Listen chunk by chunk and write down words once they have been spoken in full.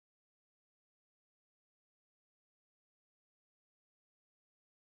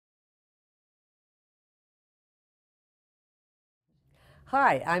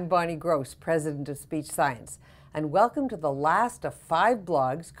Hi, I'm Bonnie Gross, President of Speech Science, and welcome to the last of 5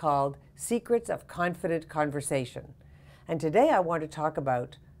 blogs called Secrets of Confident Conversation. And today I want to talk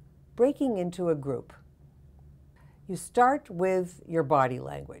about breaking into a group. You start with your body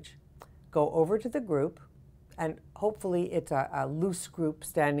language. Go over to the group, and hopefully it's a loose group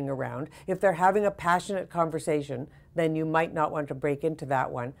standing around. If they're having a passionate conversation, then you might not want to break into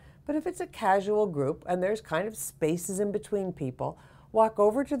that one. But if it's a casual group and there's kind of spaces in between people, walk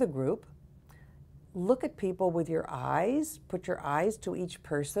over to the group, look at people with your eyes, put your eyes to each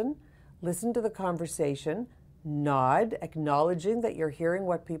person, listen to the conversation, nod, acknowledging that you're hearing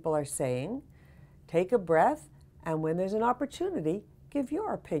what people are saying, take a breath, and when there's an opportunity, give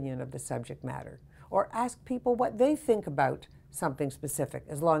your opinion of the subject matter, or ask people what they think about something specific,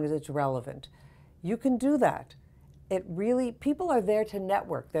 as long as it's relevant. You can do that. People are there to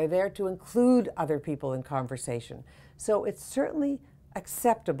network. They're there to include other people in conversation. So it's certainly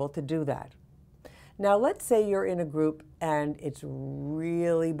acceptable to do that. Now, let's say you're in a group and it's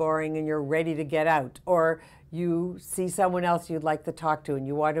really boring and you're ready to get out, or you see someone else you'd like to talk to and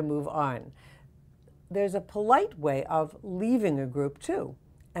you want to move on. There's a polite way of leaving a group too,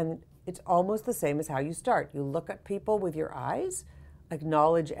 and it's almost the same as how you start. You look at people with your eyes,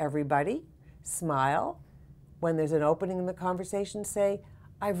 acknowledge everybody, smile. When there's an opening in the conversation, say,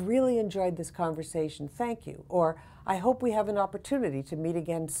 "I've really enjoyed this conversation, thank you," or "I hope we have an opportunity to meet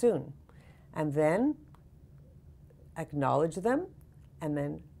again soon." And then acknowledge them and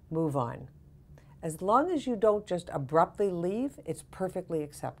then move on. As long as you don't just abruptly leave, it's perfectly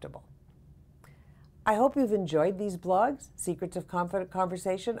acceptable. I hope you've enjoyed these blogs, Secrets of Confident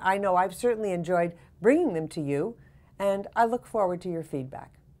Conversation. I know I've certainly enjoyed bringing them to you, and I look forward to your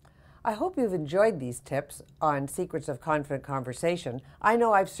feedback. I hope you've enjoyed these tips on Secrets of Confident Conversation. I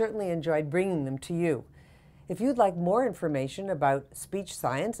know I've certainly enjoyed bringing them to you. If you'd like more information about speech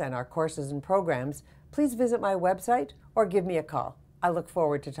science and our courses and programs, please visit my website or give me a call. I look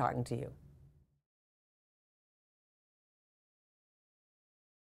forward to talking to you.